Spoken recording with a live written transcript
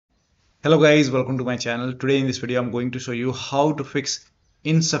Hello guys, welcome to my channel. Today in this video I'm going to show you how to fix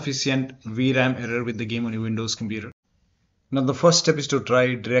insufficient VRAM error with the game on your Windows computer. Now the first step is to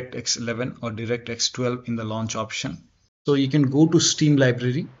try DirectX 11 or DirectX 12 in the launch option. So you can go to Steam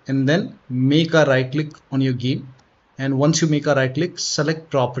library and then make a right click on your game, and once you make a right click,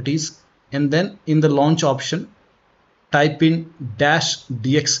 select properties, and then in the launch option type in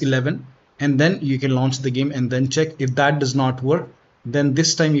 -dx11, and then you can launch the game and then check. If that does not work, then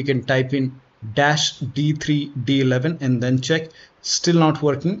this time you can type in -d3d11 and then check. Still not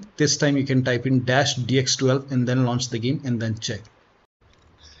working. This time you can type in -dx12 and then launch the game and then check.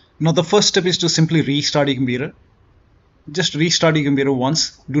 Now the first step is to simply restart your computer. Just restart your computer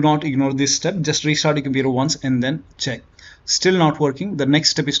once. Do not ignore this step. Just restart your computer once and then check. Still not working. The next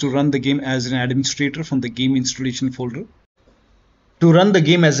step is to run the game as an administrator from the game installation folder. To run the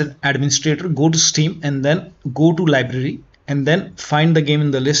game as an administrator, go to Steam and then go to library and then find the game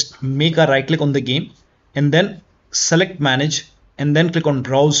in the list. Make a right click on the game and then select manage and then click on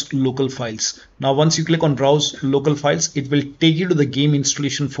browse local files. Now once you click on browse local files, it will take you to the game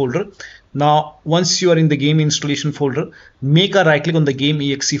installation folder. Now once you are in the game installation folder, make a right click on the game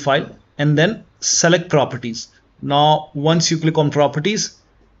exe file and then select properties. Now once you click on properties,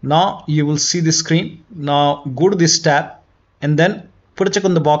 now you will see the screen. Now go to this tab and then put a check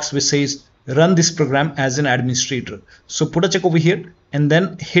on the box which says run this program as an administrator. So put a check over here and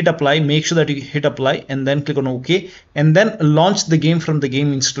then hit apply. Make sure that you hit apply and then click on OK and then launch the game from the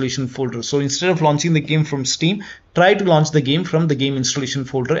game installation folder. So instead of launching the game from Steam, try to launch the game from the game installation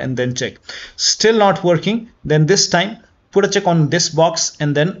folder and then check. Still not working. Then this time put a check on this box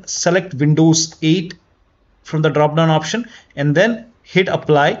and then select Windows 8 from the drop down option and then hit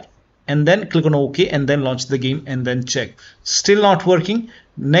apply and then click on OK and then launch the game and then check. Still not working.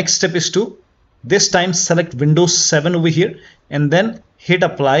 Next step is to this time select Windows 7 over here and then hit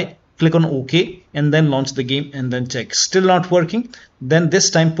apply, click on OK and then launch the game and then check. Still not working. Then this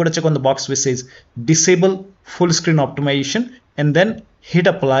time put a check on the box which says disable full screen optimization and then hit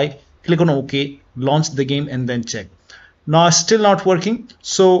apply, click on OK, launch the game and then check. Now still not working.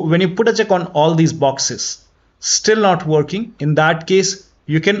 So when you put a check on all these boxes, still not working, in that case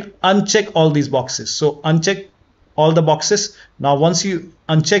you can uncheck all these boxes. So uncheck all the boxes. Now once you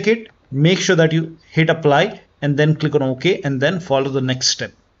uncheck it, make sure that you hit apply and then click on OK and then follow the next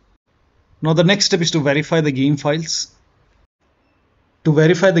step. Now the next step is to verify the game files. To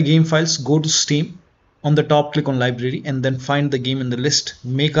verify the game files, go to Steam. On the top, click on library and then find the game in the list.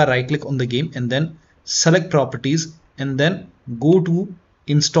 Make a right click on the game and then select properties and then go to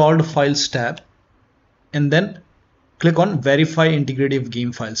installed files tab and then click on verify integrity of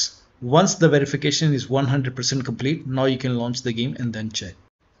game files. Once the verification is 100% complete, now you can launch the game and then check.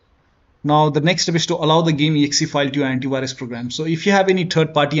 Now the next step is to allow the game exe file to your antivirus program. So if you have any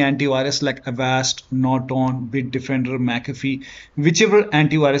third-party antivirus like Avast, Norton, Bitdefender, McAfee, whichever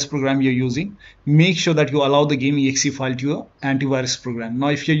antivirus program you're using, make sure that you allow the game exe file to your antivirus program. Now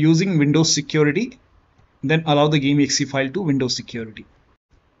if you're using Windows Security, then allow the game exe file to Windows Security.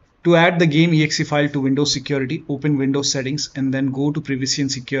 To add the game exe file to Windows Security, open Windows Settings and then go to Privacy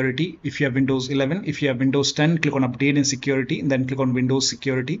and Security. If you have Windows 11, if you have Windows 10, click on Update and Security and then click on Windows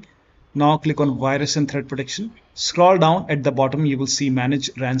Security. Now click on Virus and Threat Protection. Scroll down at the bottom, you will see Manage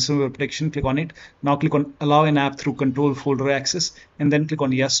Ransomware Protection. Click on it. Now click on Allow an app through Control Folder Access and then click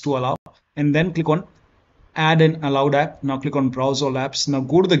on Yes to allow and then click on Add an allowed app. Now click on Browse all apps. Now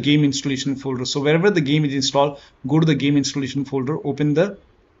go to the game installation folder. So wherever the game is installed, go to the game installation folder,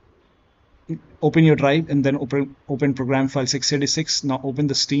 open your drive and then open program file 686. Now open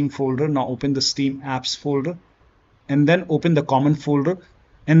the Steam folder. Now open the Steam apps folder and then open the common folder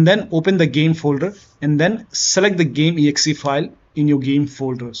and then open the game folder and then select the game exe file in your game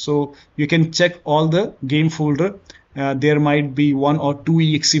folder. So you can check all the game folder. There might be 1 or 2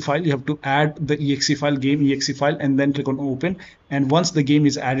 exe file. You have to add the exe file, game exe file, and then click on open. And once the game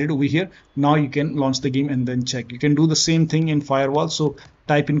is added over here, now you can launch the game and then check. You can do the same thing in Firewall. So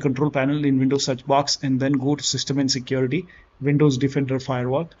type in control panel in Windows search box and then go to System and Security, Windows Defender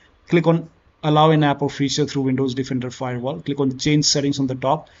Firewall. Click on allow an app or feature through Windows Defender Firewall. Click on change settings on the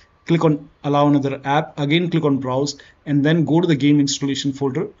top. Click on allow another app. Again click on browse and then go to the game installation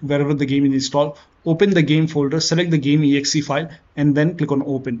folder wherever the game is installed. Open the game folder, select the game exe file and then click on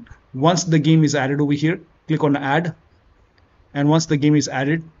open. Once the game is added over here, click on add, and once the game is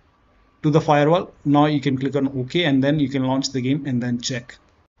added to the firewall, now you can click on OK and then you can launch the game and then check.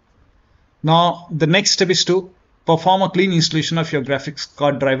 Now the next step is to perform a clean installation of your graphics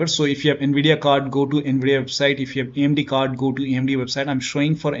card driver. So if you have NVIDIA card, go to NVIDIA website. If you have AMD card, go to AMD website. I'm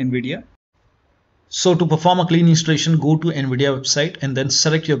showing for NVIDIA. So to perform a clean installation, go to NVIDIA website and then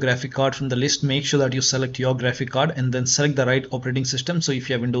select your graphic card from the list. Make sure that you select your graphic card and then select the right operating system. So if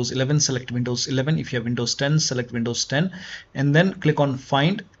you have Windows 11, select Windows 11. If you have Windows 10, select Windows 10 and then click on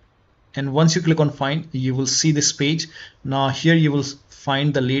Find. And once you click on Find, you will see this page. Now here you will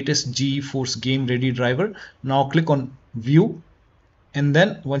find the latest GeForce Game Ready driver. Now click on View, and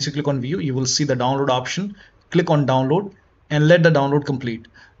then once you click on View, you will see the download option. Click on Download and let the download complete.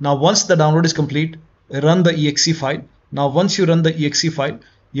 Now once the download is complete, run the exe file. Now once you run the exe file,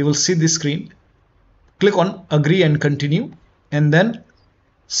 you will see this screen. Click on Agree and Continue, and then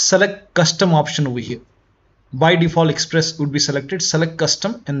select Custom option over here. By default Express would be selected. Select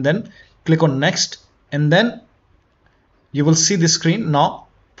Custom and then click on Next, and then you will see this screen. Now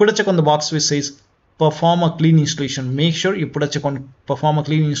put a check on the box which says perform a clean installation. Make sure you put a check on perform a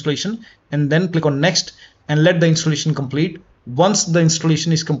clean installation and then click on Next and let the installation complete. Once the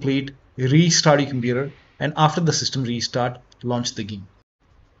installation is complete, restart your computer, and after the system restart, launch the game.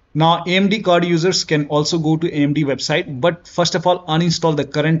 Now AMD card users can also go to AMD website, but first of all uninstall the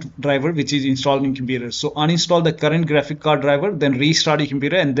current driver which is installed in computer. So uninstall the current graphic card driver, then restart your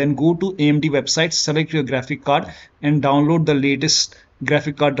computer and then go to AMD website, select your graphic card and download the latest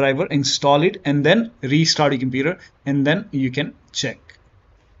graphic card driver, install it and then restart your computer, and then you can check.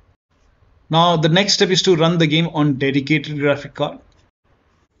 Now the next step is to run the game on dedicated graphic card.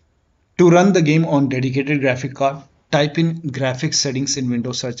 To run the game on dedicated graphic card, type in graphics settings in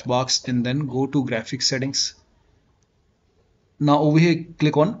Windows search box and then go to graphics settings. Now over here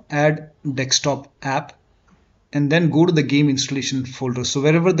click on add desktop app and then go to the game installation folder. So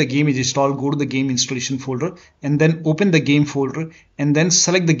wherever the game is installed, go to the game installation folder and then open the game folder and then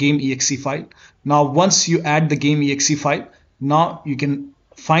select the game exe file. Now once you add the game exe file, now you can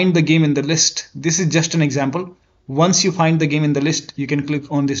find the game in the list. This is just an example. Once you find the game in the list, you can click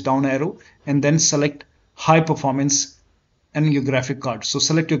on this down arrow and then select high performance and your graphic card. So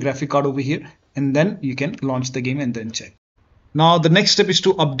select your graphic card over here and then you can launch the game and then check. Now the next step is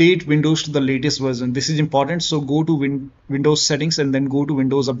to update Windows to the latest version. This is important. So go to Windows settings and then go to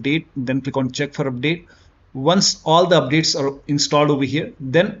Windows update, then click on check for update. Once all the updates are installed over here,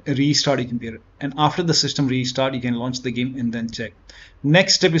 then restart your computer, and after the system restart you can launch the game and then check.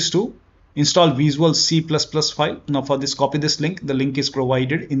 Next step is to install Visual C++ file. Now for this, copy this link. The link is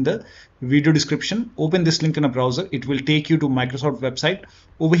provided in the video description. Open this link in a browser. It will take you to Microsoft website.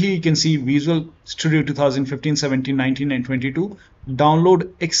 Over here you can see Visual Studio 2015, 17, 19 and 22. Download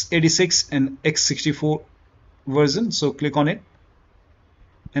x86 and x64 version. So click on it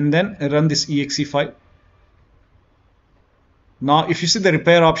and then run this exe file. Now if you see the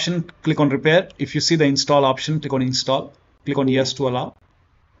repair option, click on repair. If you see the install option, click on install. Click on yes to allow.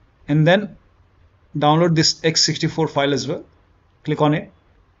 And then download this x64 file as well. Click on it.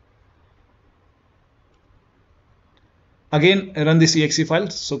 Again run this exe file,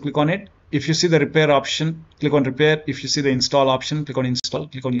 so click on it. If you see the repair option, click on repair. If you see the install option, click on install.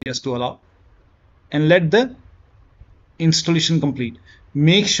 Click on yes to allow and let the installation complete.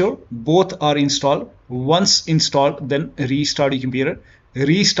 Make sure both are installed. Once installed, then restart your computer.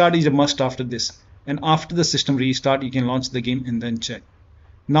 Restart is a must after this, and after the system restart you can launch the game and then check.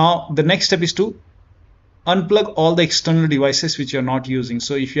 Now the next step is to unplug all the external devices which you are not using.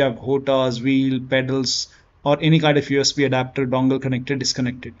 So if you have HOTAs, wheel, pedals or any kind of USB adapter, dongle connected,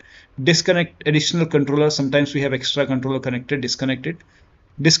 disconnect it. Disconnect additional controller. Sometimes we have extra controller connected, disconnect it.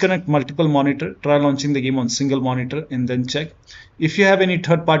 Disconnect multiple monitor. Try launching the game on single monitor and then check. If you have any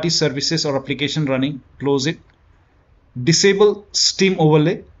third-party services or application running, close it. Disable Steam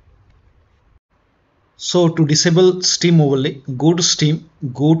overlay. So to disable Steam overlay, go to Steam,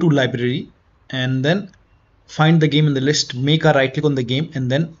 go to library and then find the game in the list, make a right click on the game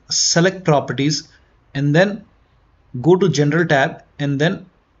and then select properties and then go to general tab and then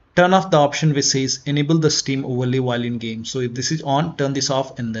turn off the option which says enable the Steam overlay while in game. So if this is on, turn this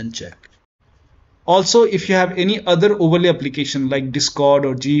off and then check. Also, if you have any other overlay application like Discord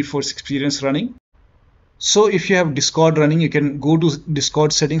or GeForce Experience running, so if you have Discord running, you can go to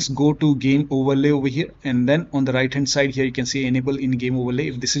Discord settings, go to game overlay over here and then on the right hand side here you can see enable in game overlay.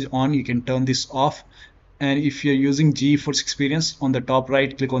 If this is on, you can turn this off. And if you're using GeForce Experience, on the top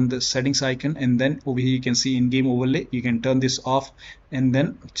right click on the settings icon and then over here you can see in game overlay. You can turn this off and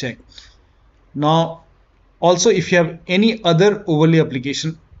then check. Now also if you have any other overlay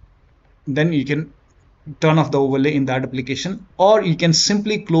application, then you can turn off the overlay in that application, or you can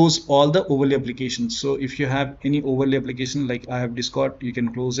simply close all the overlay applications. So if you have any overlay application like I have Discord, you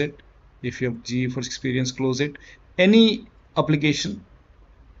can close it. If you have GeForce Experience, close it. Any application,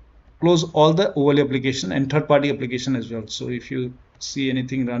 close all the overlay application and third-party application as well. So if you see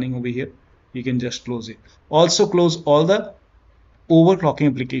anything running over here, you can just close it. Also close all the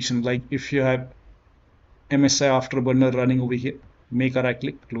overclocking application, like if you have MSI Afterburner running over here, make a right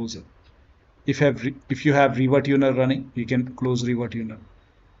click, close it. If you have ReverTuner running, you can close ReverTuner.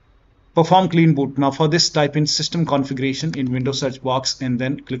 Perform clean boot. Now for this, type in system configuration in Windows search box and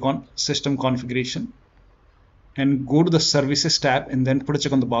then click on system configuration and go to the services tab and then put a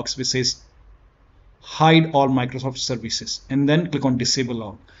check on the box which says hide all Microsoft services and then click on disable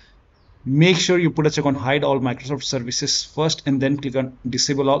all. Make sure you put a check on hide all Microsoft services first and then click on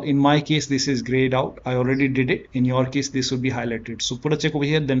disable all. In my case, this is grayed out. I already did it. In your case, this will be highlighted. So put a check over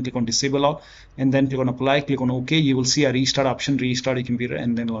here, then click on disable all and then click on apply, click on OK. You will see a restart option, restart your computer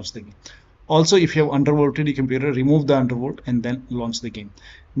and then launch the game. Also, if you have undervolted your computer, remove the undervolt and then launch the game.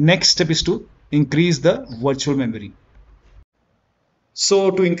 Next step is to increase the virtual memory. So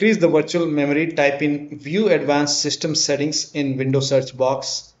to increase the virtual memory, type in view advanced system settings in Windows search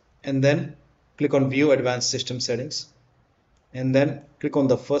box and then click on view advanced system settings and then click on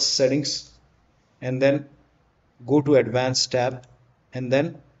the first settings and then go to advanced tab and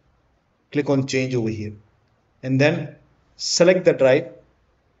then click on change over here and then select the drive.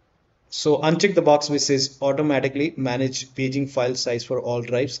 So uncheck the box which says automatically manage paging file size for all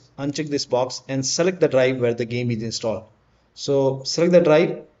drives. Uncheck this box and select the drive where the game is installed. So select the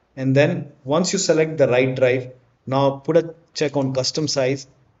drive and then once you select the right drive, now put a check on custom size.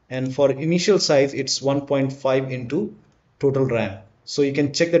 And for initial size, it's 1.5 into total RAM. So you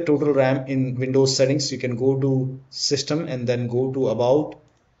can check the total RAM in Windows settings. You can go to system and then go to about,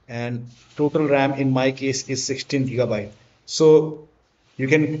 and total RAM in my case is 16 GB. So you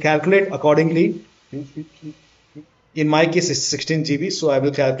can calculate accordingly. In my case, it's 16 GB. So I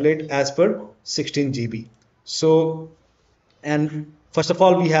will calculate as per 16 GB. So, and first of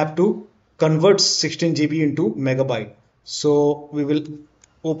all, we have to convert 16 GB into megabyte. So we will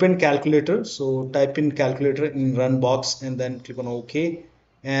open calculator. So type in calculator in run box and then click on OK.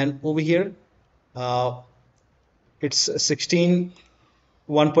 And over here, it's 16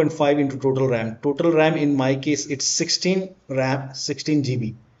 1.5 into total RAM. Total RAM in my case, it's 16 RAM, 16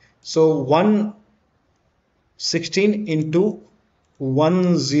 GB. So 16 into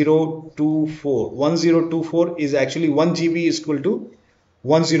 1024. 1024 is actually 1 GB is equal to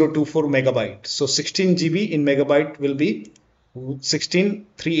 1024 megabyte. So 16 GB in megabyte will be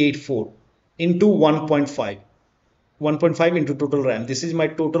 16384 into 1.5. 1.5 into total RAM. This is my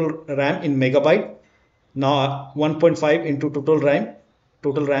total RAM in megabyte. Now 1.5 into total RAM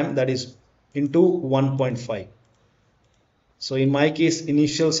that is into 1.5. So in my case,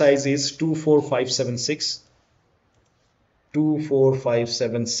 initial size is 24576.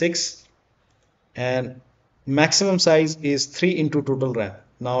 24576 and maximum size is 3 into total RAM.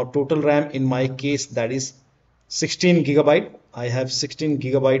 Now total RAM in my case, that is 16 GB. I have 16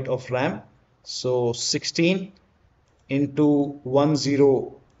 GB of RAM. So 16 into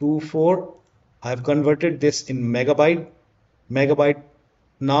 1024. I have converted this in megabyte.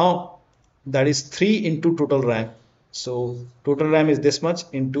 Now that is 3 into total RAM. So total RAM is this much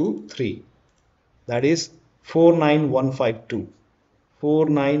into 3. That is 49152.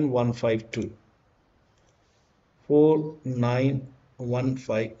 49152.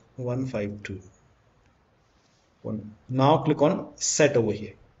 49152. Now click on set over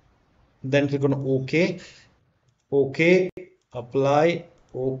here. Then click on OK. OK. Apply.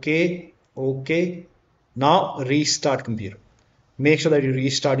 OK. OK. Now restart computer. Make sure that you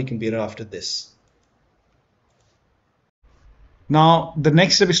restart your computer after this. Now the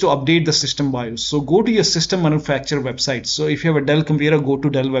next step is to update the system BIOS. So go to your system manufacturer website. So if you have a Dell computer, go to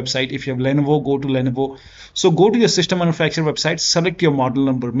Dell website. If you have Lenovo, go to Lenovo. So go to your system manufacturer website, select your model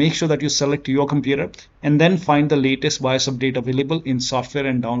number, make sure that you select your computer and then find the latest BIOS update available in software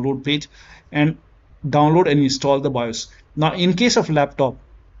and download page and download and install the BIOS. Now in case of laptop,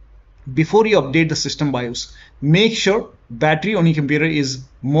 before you update the system BIOS, make sure battery on your computer is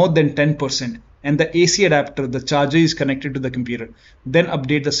more than 10%. And the AC adapter, the charger, is connected to the computer. Then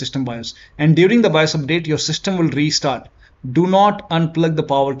update the system BIOS. And during the BIOS update, your system will restart. Do not unplug the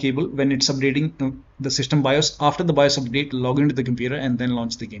power cable when it's updating the system BIOS. After the BIOS update, log into the computer and then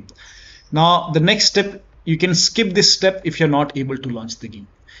launch the game. Now, the next step, you can skip this step if you're not able to launch the game.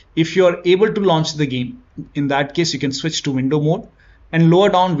 If you are able to launch the game, in that case, you can switch to window mode and lower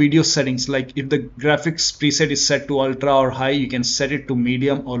down video settings. Like if the graphics preset is set to ultra or high, you can set it to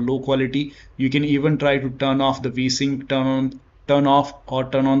medium or low quality. You can even try to turn off the VSync, turn off or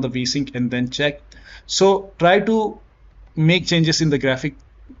turn on the VSync and then check. So try to make changes in the graphic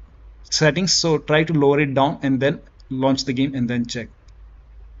settings. So try to lower it down and then launch the game and then check.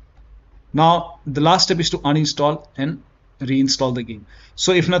 Now the last step is to uninstall and reinstall the game.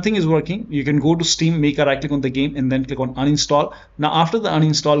 So if nothing is working, you can go to Steam, make a right click on the game, and then click on uninstall. Now after the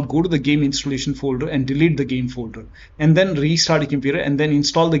uninstall, go to the game installation folder and delete the game folder, and then restart your computer and then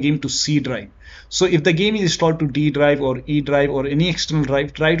install the game to C drive. So if the game is installed to D drive or E drive or any external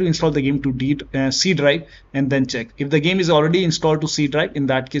drive, try to install the game to C drive and then check. If the game is already installed to C drive, in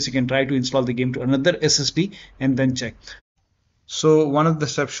that case you can try to install the game to another SSD and then check. So one of the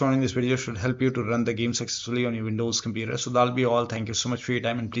steps shown in this video should help you to run the game successfully on your Windows computer. So that'll be all. Thank you so much for your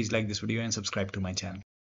time, and please like this video and subscribe to my channel.